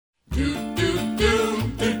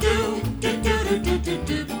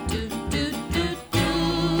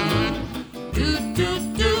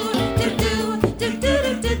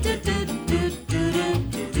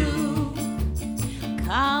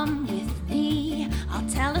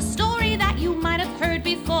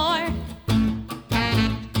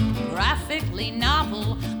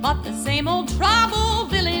Same old trouble,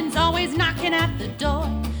 villains always knocking at the door.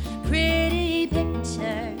 Pretty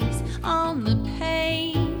pictures on the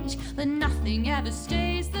page, but nothing ever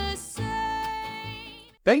stays the same.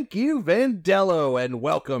 Thank you, Vandello, and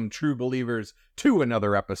welcome, true believers, to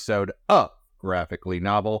another episode of Graphically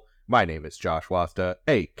Novel. My name is Josh Wasta,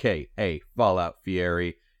 a.k.a. Fallout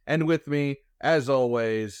Fieri, and with me, as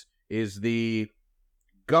always, is the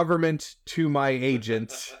government to my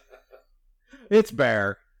agent. It's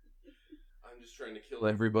Bear. I'm just trying to kill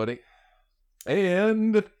everybody.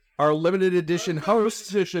 And our limited edition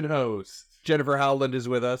host, Jennifer Howland, is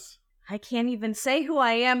with us. I can't even say who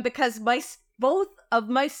I am because both of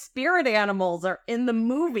my spirit animals are in the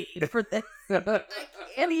movie for this. I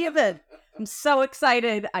can't even. I'm so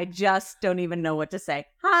excited. I just don't even know what to say.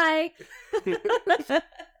 Hi.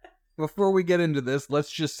 Before we get into this,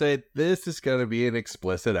 let's just say this is going to be an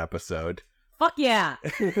explicit episode. Fuck yeah.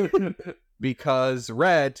 Because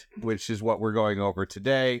Red, which is what we're going over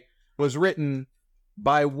today, was written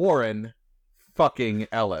by Warren fucking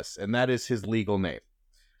Ellis, and that is his legal name.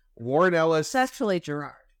 Warren Ellis. It's actually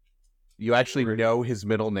Gerard. You actually know his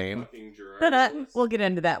middle name? Fucking Gerard. We'll get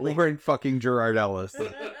into that later. Warren fucking Gerard Ellis.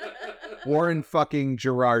 Warren fucking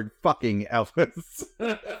Gerard fucking Ellis.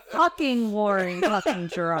 Fucking Warren fucking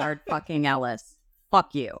Gerard fucking Ellis.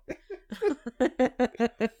 Fuck you.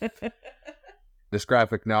 This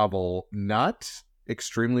graphic novel, not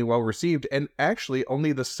extremely well received, and actually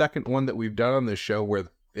only the second one that we've done on this show where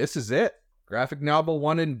this is it. Graphic novel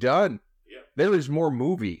one and done. Yep. There is more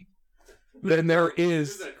movie than there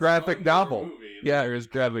is graphic novel. Yeah, There is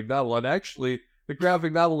graphic novel, and actually, the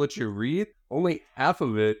graphic novel that you read, only half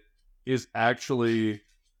of it is actually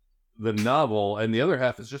the novel, and the other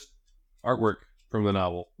half is just artwork from the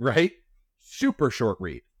novel. Right? Super short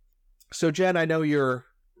read. So, Jen, I know you're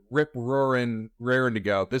rip-roaring, raring to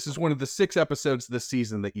go. This is one of the 6 episodes this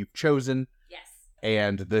season that you've chosen, Yes.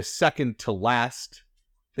 and the second to last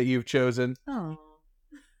that you've chosen. Oh.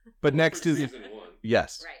 But next is... season 1.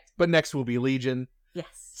 Yes. Right. But next will be Legion. Yes.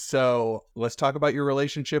 So, let's talk about your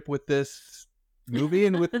relationship with this movie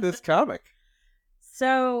and with this comic.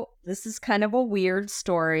 So this is kind of a weird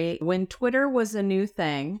story. When Twitter was a new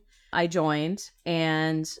thing, I joined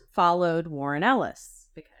and followed Warren Ellis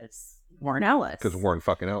because Warren Ellis. Because Warren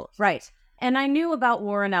fucking Ellis. Right. And I knew about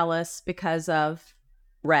Warren Ellis because of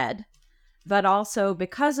Red, but also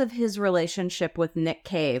because of his relationship with Nick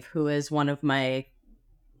Cave, who is one of my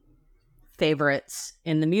favorites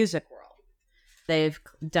in the music world. They've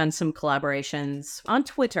done some collaborations on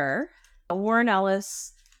Twitter. Warren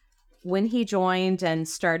Ellis, when he joined and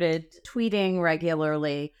started tweeting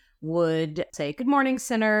regularly, would say, "Good morning,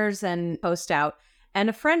 sinners," and post out. And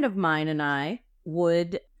a friend of mine and I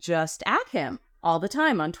would just at him all the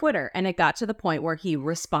time on Twitter. And it got to the point where he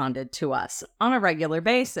responded to us on a regular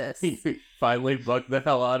basis. He finally bugged the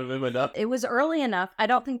hell out of him enough. It was early enough. I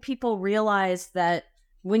don't think people realized that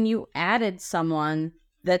when you added someone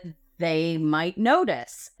that they might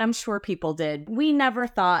notice. I'm sure people did. We never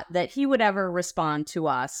thought that he would ever respond to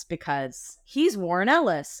us because he's Warren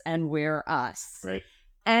Ellis and we're us. Right.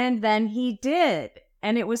 And then he did.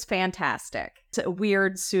 And it was fantastic. It's a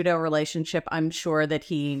weird pseudo relationship. I'm sure that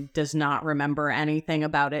he does not remember anything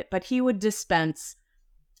about it, but he would dispense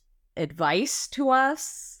advice to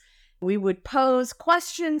us. We would pose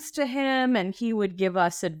questions to him and he would give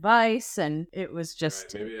us advice. And it was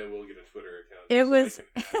just... Right, maybe I will get a Twitter account. It was... So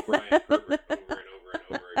I can Brian Herbert over and over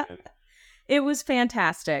and over again. It was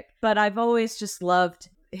fantastic, but I've always just loved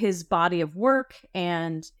his body of work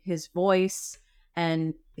and his voice,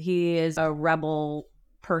 and he is a rebel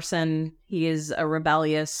person. He is a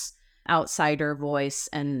rebellious outsider voice,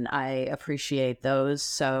 and I appreciate those,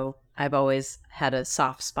 so I've always had a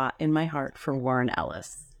soft spot in my heart for Warren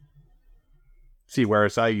Ellis. See,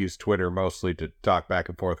 whereas I use Twitter mostly to talk back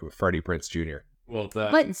and forth with Freddie Prinze Jr. Well,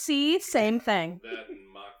 that... But see, same thing. That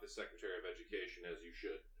and mock the Secretary of Education as you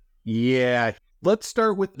should. Yeah. Let's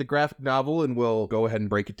start with the graphic novel and we'll go ahead and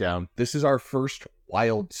break it down. This is our first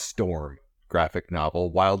Wildstorm graphic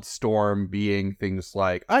novel. Wildstorm being things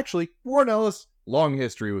like... Actually, Warren Ellis, long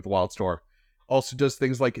history with Wildstorm. Also does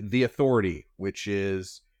things like The Authority, which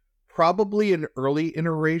is probably an early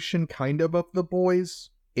iteration kind of The Boys.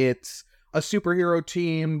 It's a superhero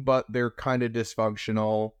team, but they're kind of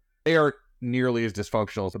dysfunctional. They aren't nearly as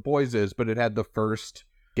dysfunctional as The Boys is, but it had the first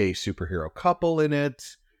gay superhero couple in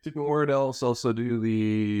it. Didn't Warren Ellis also do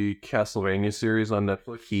the Castlevania series on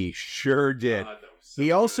Netflix? He sure did. God, that was so He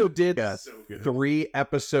good. also did a So good.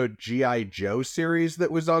 3-episode G.I. Joe series that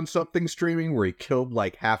was on something streaming where he killed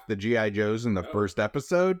like half the G.I. Joes in the first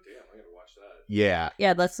episode. Damn, I gotta watch that. Yeah,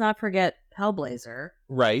 Yeah, let's not forget Hellblazer.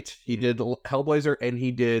 right. He did Hellblazer and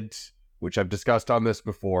he did which I've discussed on this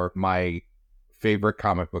before, my favorite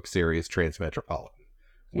comic book series, Transmetropolitan,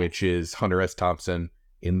 which is Hunter S. Thompson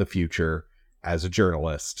in the future as a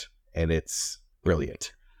journalist, and it's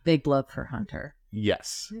brilliant. Big love for Hunter.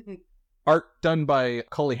 Yes. Art done by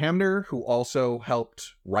Cully Hamner, who also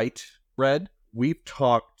helped write Red. We've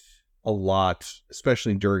talked a lot,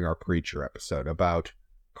 especially during our Preacher episode, about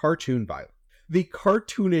cartoon violence. The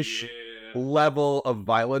cartoonish level of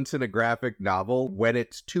violence in a graphic novel when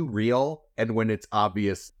it's too real and when it's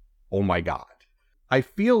obvious, oh my god. I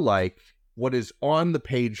feel like what is on the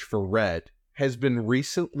page for Red has been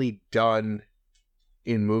recently done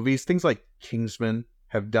in movies. Things like Kingsman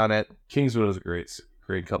have done it. Kingsman was a great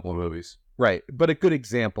couple of movies. Right, but a good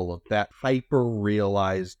example of that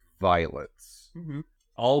hyper-realized violence. Mm-hmm.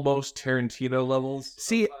 Almost Tarantino levels.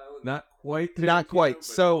 See, Not quite. Not Tarantino, quite. but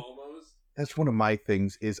So- almost. that's one of my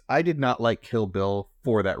things is I did not like Kill Bill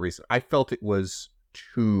for that reason. I felt it was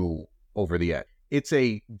too over the edge. It's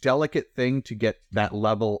a delicate thing to get that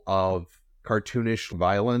level of cartoonish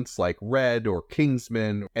violence like Red or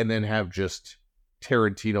Kingsman and then have just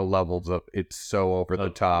Tarantino levels of it's so over the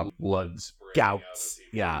top. blood Gouts.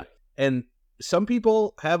 Yeah. And some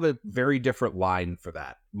people have a very different line for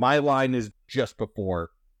that. My line is just before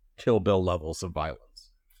Kill Bill levels of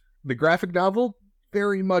violence. The graphic novel,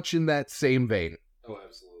 very much in that same vein. Oh,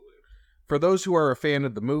 absolutely. For those who are a fan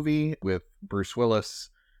of the movie with Bruce Willis,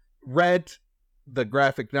 Red, the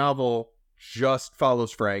graphic novel, just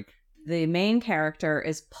follows Frank The main character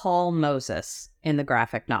is Paul Moses in the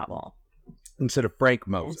graphic novel. instead of Frank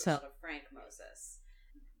Moses. So Frank Moses.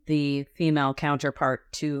 The female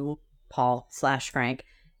counterpart to Paul/Frank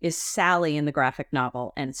is Sally in the graphic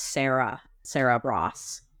novel and Sarah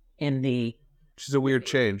Ross in the... Which is a weird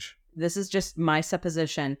change. This is just my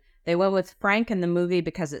supposition. They went with Frank in the movie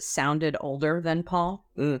because it sounded older than Paul.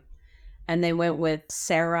 Mm. And they went with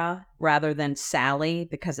Sarah rather than Sally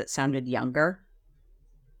because it sounded younger.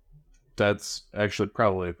 That's actually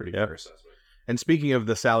probably a pretty fair assessment. And speaking of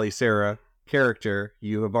the Sally Sarah character,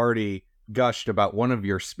 you have already gushed about one of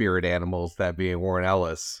your spirit animals, that being Warren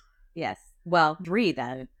Ellis. Yes. Well, 3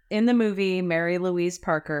 then. In the movie, Mary Louise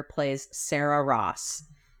Parker plays Sarah Ross,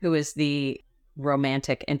 who is the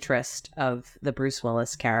romantic interest of the Bruce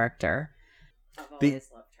Willis character. I've always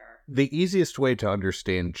loved her. The easiest way to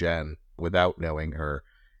understand Jen without knowing her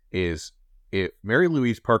is if Mary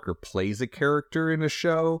Louise Parker plays a character in a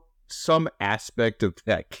show, some aspect of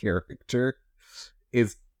that character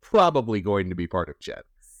is probably going to be part of Jen.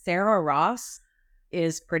 Sarah Ross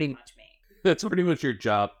is pretty much me. That's pretty much your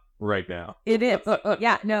job right now. It is.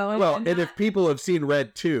 Yeah, no. Well, I'm and not- if people have seen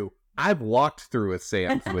Red 2, I've walked through a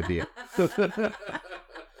seance with you.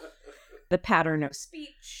 the pattern of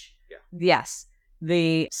speech. Yeah. Yes.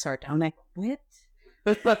 The sardonic wit.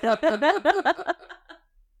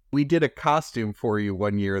 We did a costume for you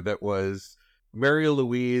one year that was Mary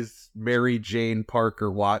Louise, Mary Jane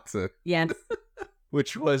Parker Watson, Yes.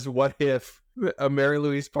 which was what if Mary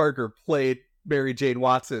Louise Parker played Mary Jane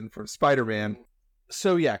Watson from Spider-Man.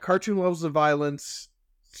 So yeah, cartoon levels of violence,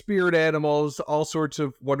 spirit animals, all sorts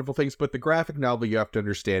of wonderful things. But the graphic novel, you have to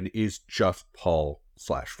understand, is just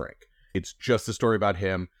Paul/Frank. It's just a story about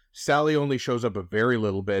him. Sally only shows up a very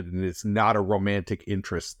little bit, and it's not a romantic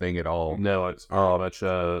interest thing at all. No, it's very much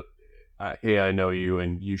hey, I know you,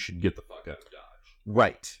 and you should get the fuck out of Dodge.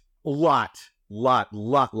 Right. Lot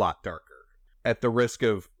darker. At the risk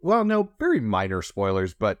of, well, no, very minor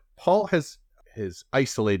spoilers, but Paul has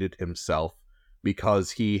isolated himself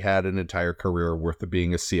because he had an entire career worth of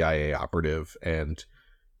being a CIA operative and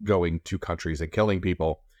going to countries and killing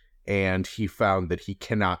people. And he found that he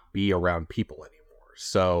cannot be around people anymore.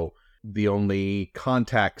 So the only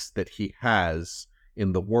contacts that he has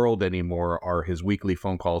in the world anymore are his weekly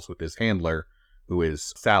phone calls with his handler, who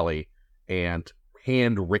is Sally, and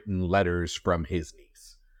handwritten letters from his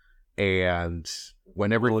niece. And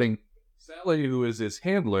when everything... Sally, who is his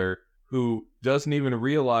handler, who doesn't even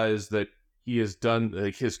realize that he has done,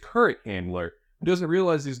 like his current handler, doesn't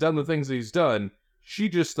realize he's done the things that he's done. She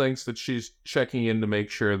just thinks that she's checking in to make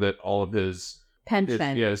sure that all of his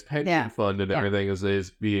Pension. his pension fund and Yeah. everything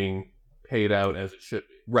is being paid out as it should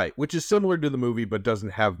be. Right, which is similar to the movie, but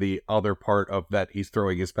doesn't have the other part of that he's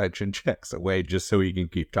throwing his pension checks away just so he can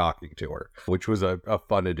keep talking to her, which was a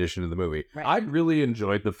fun addition to the movie. Right. I really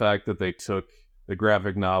enjoyed the fact that they took the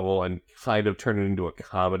graphic novel and kind of turned it into a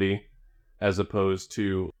comedy, as opposed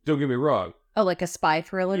to, don't get me wrong, Oh, like a spy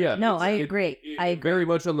thriller? Yeah, No, it's- I it- agree. I agree. very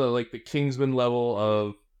much on the Kingsman level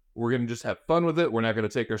of we're gonna just have fun with it. We're not gonna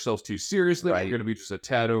take ourselves too seriously. Right. We're gonna be just a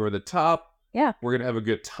tad over the top. Yeah. We're gonna have a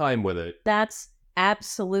good time with it. That's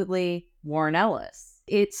absolutely Warren Ellis.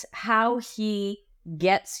 It's how he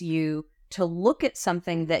gets you to look at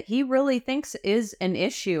something that he really thinks is an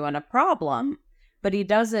issue and a problem, but he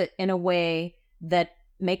does it in a way that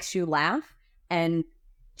makes you laugh and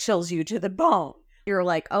chills you to the bone. You're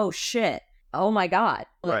like, oh shit, oh my God.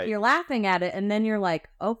 Like, Right. you're laughing at it, and then you're like,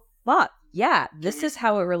 oh fuck, yeah, this is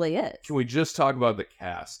how it really is. Can we just talk about the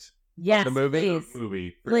cast? Yes, the movie? please.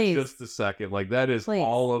 Movie for Please. just a second. Like, that is Please.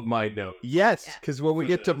 all of my notes. Yes, Yeah. because when we For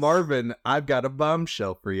get to this. Marvin, I've got a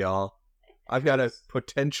bombshell for y'all. I've got a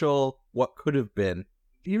potential what could have been.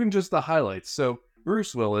 Even just the highlights. So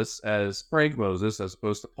Bruce Willis as Frank Moses as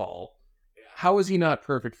opposed to Paul. How is he not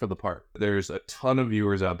perfect for the part? There's a ton of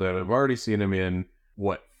viewers out there that have already seen him in,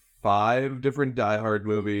 5 different Die Hard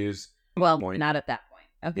movies. Well, Point. not at that point.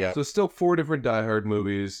 Okay. Yeah. So still 4 different Die Hard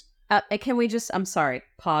movies. Can we just, I'm sorry,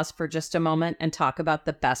 pause for just a moment and talk about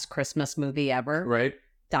the best Christmas movie ever? Right?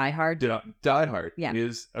 Die Hard. Die Hard Yeah.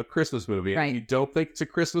 is a Christmas movie. Right. If you don't think it's a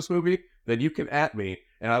Christmas movie, then you can at me,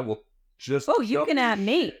 and I will just... Oh, you jump can your at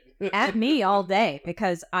me. shit. At me all day,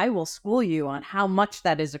 because I will school you on how much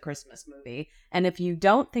that is a Christmas movie. And if you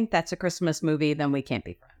don't think that's a Christmas movie, then we can't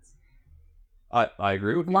be friends. I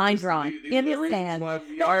agree with you. Line These- drawing. these In are the the reasons sand. why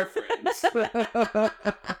we are friends.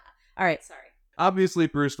 All right, sorry. Obviously,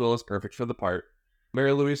 Bruce Willis, perfect for the part.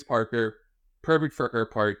 Mary Louise Parker, perfect for her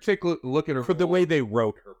part. Take a look at her For the role. way they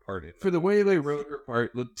wrote her part in. For the way they wrote her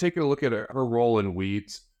part. Take a look at her role in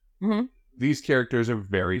Weeds. Mhm. These characters are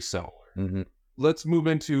very similar. Mm-hmm. Let's move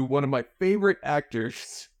into one of my favorite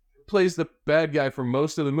actors. Plays the bad guy for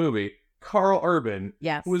most of the movie, Carl Urban,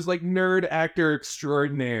 Yes. who was like nerd actor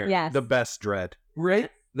extraordinaire. Yes. The best Dread. Right?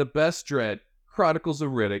 The Best Dread, Chronicles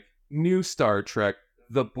of Riddick, New Star Trek,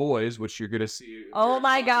 The Boys, which you're going to see. Oh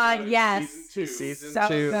my God, yes. Season So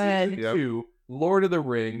 2. good. Season Yep. 2, Lord of the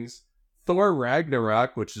Rings, Thor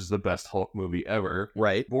Ragnarok, which is the best Hulk movie ever,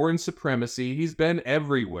 Right. Born Supremacy. He's been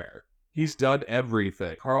everywhere. He's done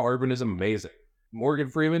everything. Carl Urban is amazing. Morgan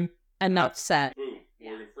Freeman, Enough said. Boom.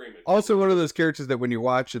 Morgan Freeman. Also, one of those characters that when you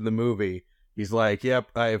watch in the movie, he's like, yep,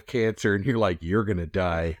 I have cancer. And you're like, you're going to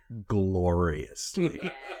die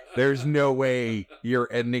gloriously. There's no way you're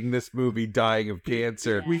ending this movie dying of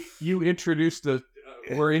cancer. you introduced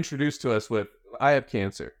were introduced to us with, I have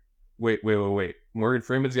cancer. Wait. Morgan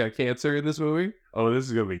Freeman's got cancer in this movie? Oh, this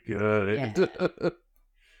is going to be good.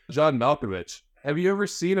 John Malkovich. Have you ever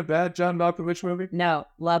seen a bad John Malkovich movie? No,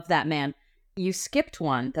 love that man. You skipped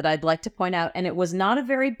one that I'd like to point out, and it was not a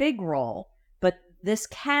very big role, but this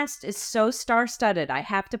cast is so star-studded, I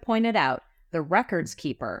have to point it out. The Records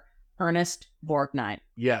Keeper, Ernest Borgnine.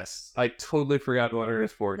 Yes. I totally forgot about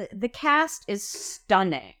Ernest Borgnine. The cast is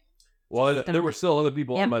stunning. Well, there were still other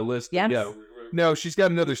people Yep. on my list. Yep. Yeah. No, she's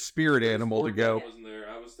got another spirit animal to go. Wasn't there?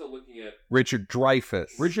 I was still looking at. Richard Dreyfuss.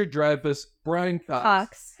 Richard Dreyfuss, Brian Cox,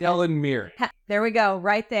 Cox. Helen Mirren. There we go,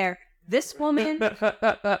 right there. This woman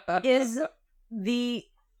is the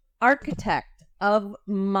architect of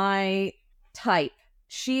my type.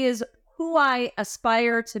 She is who I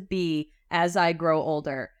aspire to be as I grow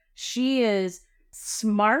older. She is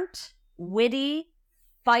smart, witty,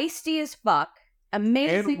 feisty as fuck,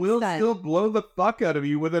 amazing And will style. still blow the fuck out of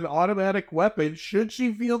you with an automatic weapon should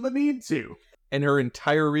she feel the need to. And her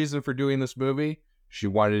entire reason for doing this movie, she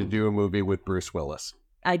wanted to do a movie with Bruce Willis.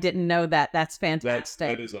 I didn't know that. That's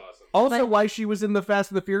fantastic. That is awesome. Also, But- why she was in the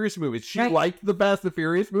Fast and the Furious movies. She Right. liked the Fast and the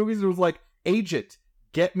Furious movies and was like, Agent,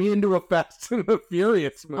 get me into a Fast and the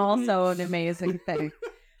Furious movie. Also an amazing thing.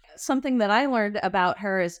 Something that I learned about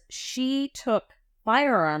her is she took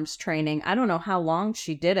firearms training. I don't know how long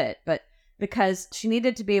she did it, but because she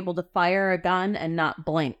needed to be able to fire a gun and not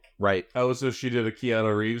blink. Right. Oh, so she did a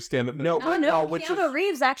Keanu Reeves stand-up? No, Oh no, which Keanu is-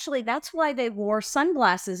 Reeves actually, that's why they wore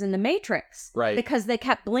sunglasses in The Matrix. Right. Because they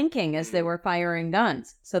kept blinking as they were firing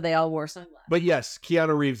guns. So they all wore sunglasses. But yes,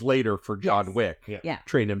 Keanu Reeves later for John Yes. Wick Yeah.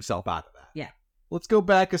 trained himself out of that. Yeah. Let's go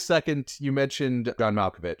back a second. You mentioned John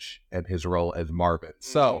Malkovich and his role as Marvin.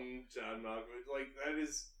 So, John Malkovich, like that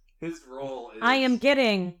is his role. Is... I am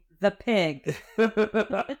getting the pig.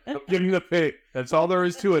 I'm getting the pig. That's all there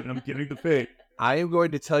is to it. I'm getting the pig. I am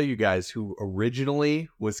going to tell you guys who originally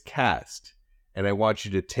was cast, and I want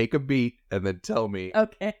you to take a beat and then tell me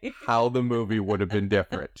Okay. how the movie would have been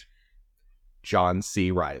different. John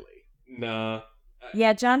C. Reilly. Nah.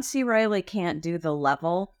 Yeah, John C. Reilly can't do the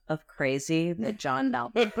level of crazy that John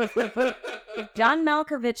Malkovich. John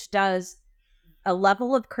Malkovich does a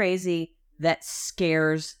level of crazy that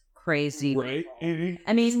scares crazy. Right?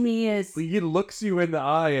 I mean, he is He looks you in the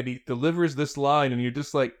eye and he delivers this line, and you're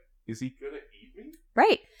just like, is he gonna eat me?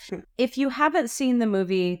 right. If you haven't seen the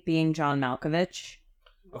movie Being John Malkovich,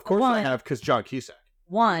 Of course I One. have, because John Cusack.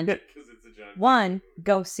 one, Because it's a John. one,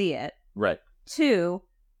 go see it. Right. 2,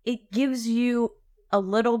 it gives you a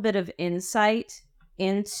little bit of insight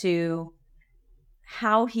into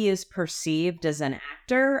how he is perceived as an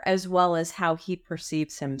actor, as well as how he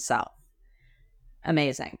perceives himself.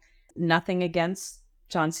 Amazing. Nothing against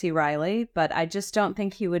John C. Reilly, but I just don't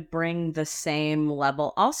think he would bring the same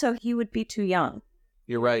level. Also, he would be too young.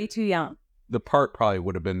 You're Be right. too young. The part probably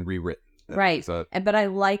would have been rewritten. Right. So, But I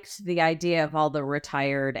liked the idea of all the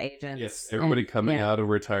retired agents. Yes, everybody and- coming yeah. out of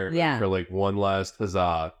retirement Yeah. for like one last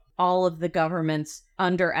huzzah, All of the governments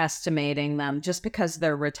underestimating them just because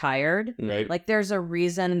they're retired. right? Like, there's a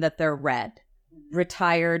reason that they're red.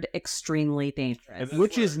 Retired, extremely dangerous. And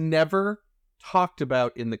which is never talked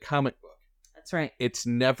about in the comic book. That's right. It's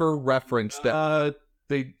never referenced that.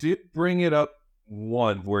 They did bring it up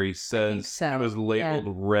one where he says so, it was labeled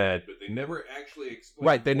yeah. red, but They never actually explained.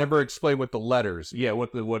 Right, they what- never explain what the letters. yeah, what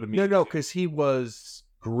it means. No, because he was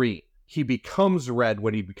green. He becomes red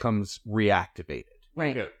when he becomes reactivated.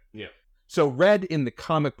 Right. Okay, yeah, So red in the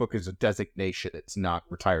comic book is a designation. It's not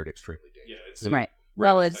retired extremely dangerous. Yeah, it's Right.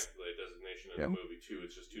 Well, it's technically a designation in Yeah. the movie too.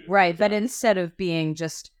 It's just two. different right. But times. instead of being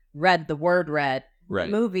just red, the word red,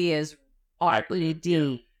 Right. the movie is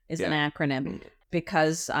RED is an acronym.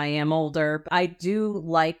 Because I am older, I do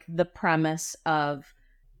like the premise of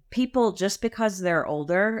people, just because they're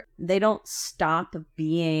older, they don't stop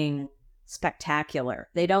being spectacular.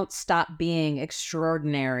 They don't stop being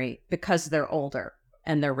extraordinary because they're older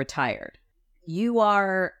and they're retired. You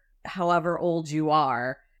are, however old you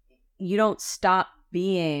are, you don't stop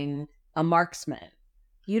being a marksman.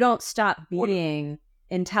 You don't stop being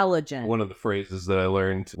intelligent. One of the phrases that I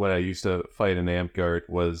learned when I used to fight in Amtgard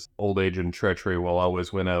was "old age and treachery will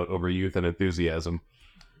always win out over youth and enthusiasm."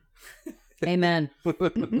 Amen.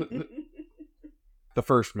 The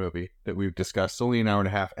first movie that we've discussed, only an hour and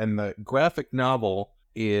a half, and the graphic novel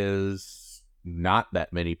is not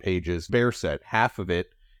that many pages. Bear said half of it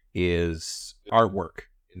is artwork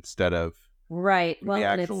instead of Right. the Well,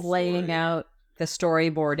 and it's actual laying story. out the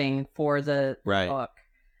storyboarding for the Right. book.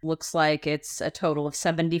 Looks like it's a total of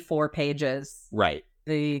 74 pages. right.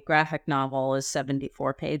 The graphic novel is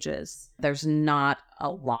 74 pages. There's not a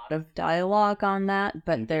lot of dialogue on that,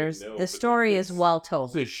 but No, the but story is it's- well It's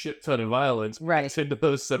told. a shit ton of violence Right. packed into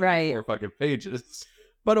those 74 fucking pages.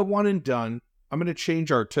 But a one and done. I'm going to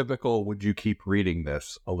change our typical "would you keep reading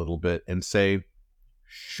this" a little bit and say,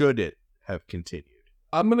 should it have continued?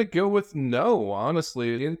 I'm gonna go with no,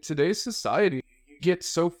 honestly. In today's society, you get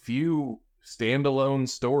so few standalone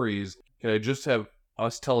stories. Can I just have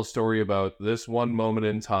us tell a story about this one moment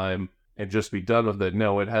in time and just be done with it?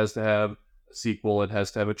 No, it has to have a sequel, it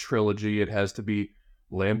has to have a trilogy, it has to be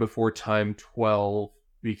Land Before Time 12,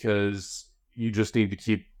 because you just need to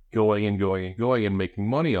keep going and going and going and making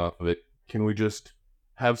money off of it. Can we just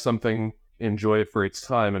have something, enjoy it for its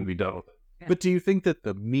time, and be done with it? But do you think that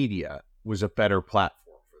the media was a better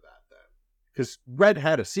platform for that then? Because Red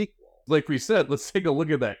had a sequel. Like we said, let's take a look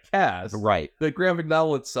at that cast. Right. The graphic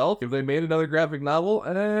novel itself, if they made another graphic novel,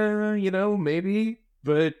 maybe.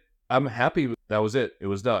 But I'm happy that was it. It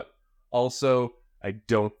was done. Also, I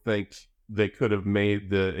don't think they could have made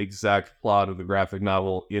the exact plot of the graphic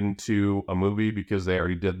novel into a movie because they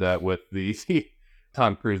already did that with the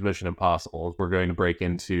Tom Cruise Mission Impossible. We're going to break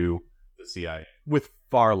into the CIA. With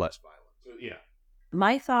far less violence. So, yeah.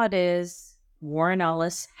 My thought is Warren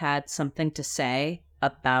Ellis had something to say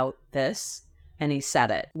about this, and he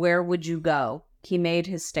said it. Where would you go? He made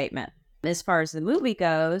his statement. As far as the movie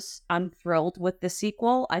goes, I'm thrilled with the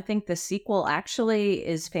sequel. I think the sequel actually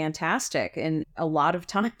is fantastic. And a lot of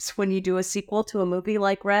times when you do a sequel to a movie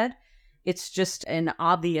like Red, it's just an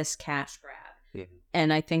obvious cash grab. Yeah.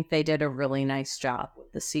 And I think they did a really nice job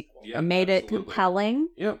with the sequel. Yeah, They made it absolutely. compelling.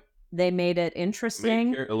 Yep. They made it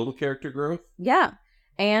interesting. A little character growth. Yeah.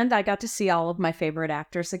 And I got to see all of my favorite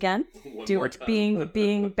actors again, One more time.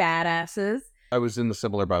 being badasses. I was in the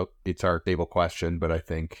similar boat. It's our table question, but I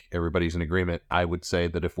think everybody's in agreement. I would say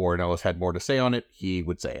that if Warren Ellis had more to say on it, he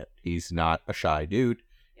would say it. He's not a shy dude,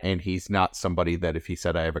 and he's not somebody that if he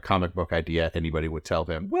said, I have a comic book idea, anybody would tell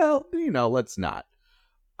him, well, let's not.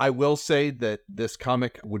 I will say that this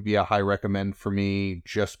comic would be a high recommend for me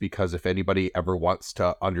just because if anybody ever wants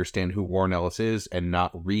to understand who Warren Ellis is and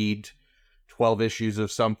not read 12 issues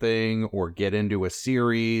of something or get into a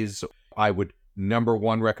series, I would number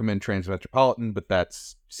one recommend Transmetropolitan, but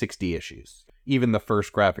that's 60 issues. Even the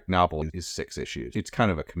first graphic novel is 6 issues. It's kind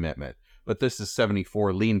of a commitment. But this is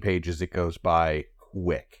 74 lean pages. It goes by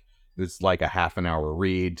quick. It's like a half an hour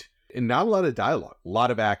read. And not a lot of dialogue. A lot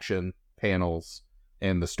of action, panels,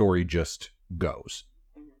 and the story just goes.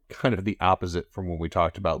 Kind of the opposite from when we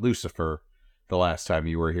talked about Lucifer the last time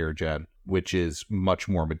you were here, Jen, which is much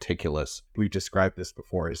more meticulous. We've described this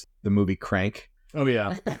before as the movie Crank. Oh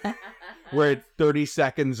yeah. where it's 30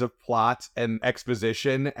 seconds of plot and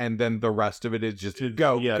exposition, and then the rest of it is just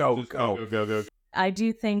go. Go. I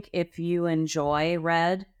do think if you enjoy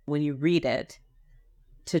Red, when you read it,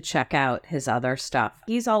 to check out his other stuff.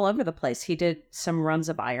 He's all over the place. He did some runs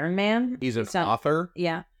of Iron Man. He's an author,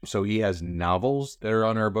 Yeah. so he has novels that are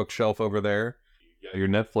on our bookshelf over there. Yeah, your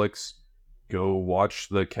Netflix, go watch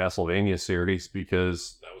the Castlevania series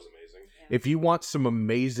because That was amazing. If you want some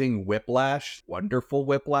amazing whiplash, wonderful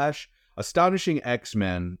whiplash, Astonishing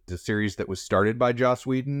X-Men, the series that was started by Joss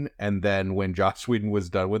Whedon, and then when Joss Whedon was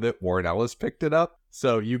done with it, Warren Ellis picked it up.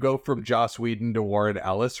 So you go from Joss Whedon to Warren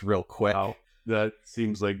Ellis real quick. wow, that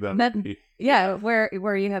seems like that. That- would be- Yeah, where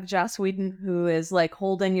you have Joss Whedon, who is like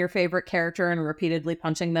holding your favorite character and repeatedly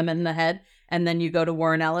punching them in the head, and then you go to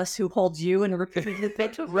Warren Ellis, who holds you and repeatedly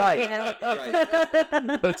punches Right.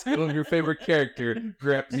 Let's go with your favorite character.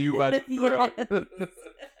 Grabs you by the throat.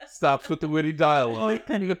 Stops with the witty dialogue.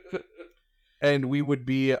 And we would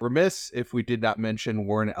be remiss if we did not mention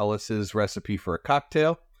Warren Ellis's recipe for a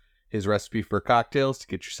cocktail. His recipe for a cocktail is to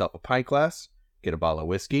get yourself a pint glass, get a bottle of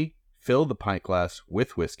whiskey, fill the pint glass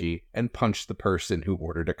with whiskey, and punch the person who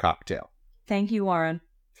ordered a cocktail. Thank you, Warren.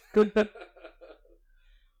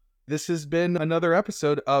 This has been another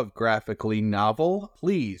episode of Graphically Novel.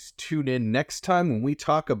 Please tune in next time when we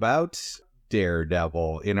talk about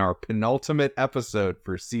Daredevil in our penultimate episode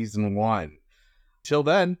for season 1. Till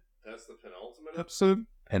then, That's the penultimate episode?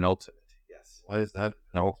 penultimate, yes. Why is that?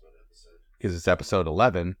 No. Penultimate episode. Because it's episode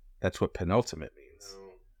 11. That's what penultimate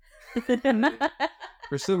means. No.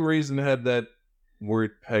 For some reason, I had that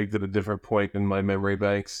word pegged at a different point in my memory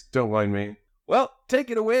banks. Don't mind me. Well, take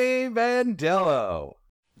it away, Vandello.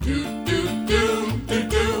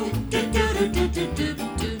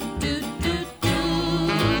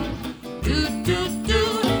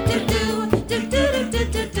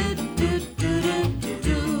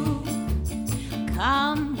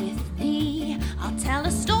 Come with me, I'll tell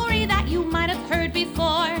a story that you might have heard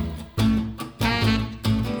before.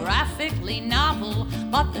 Graphically novel,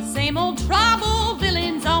 but the same old trouble.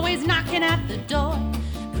 Villains always knocking at the door.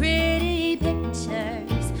 Pretty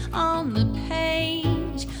pictures on the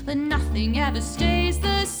page, but nothing ever stays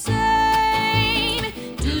the same.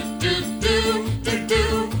 Do do do do do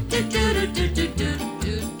do do do do do do do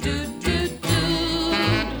do do do do.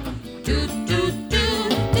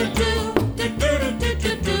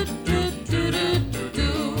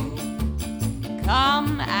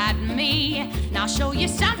 Come at me, and I'll show you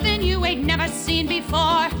something you ain't never seen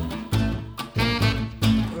before.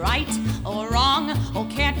 Right or wrong, or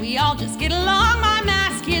can't we all just get along? My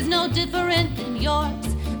mask is no different than yours.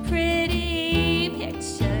 Pretty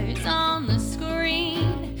pictures on the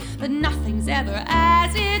screen, but nothing's ever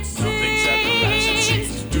as it seems.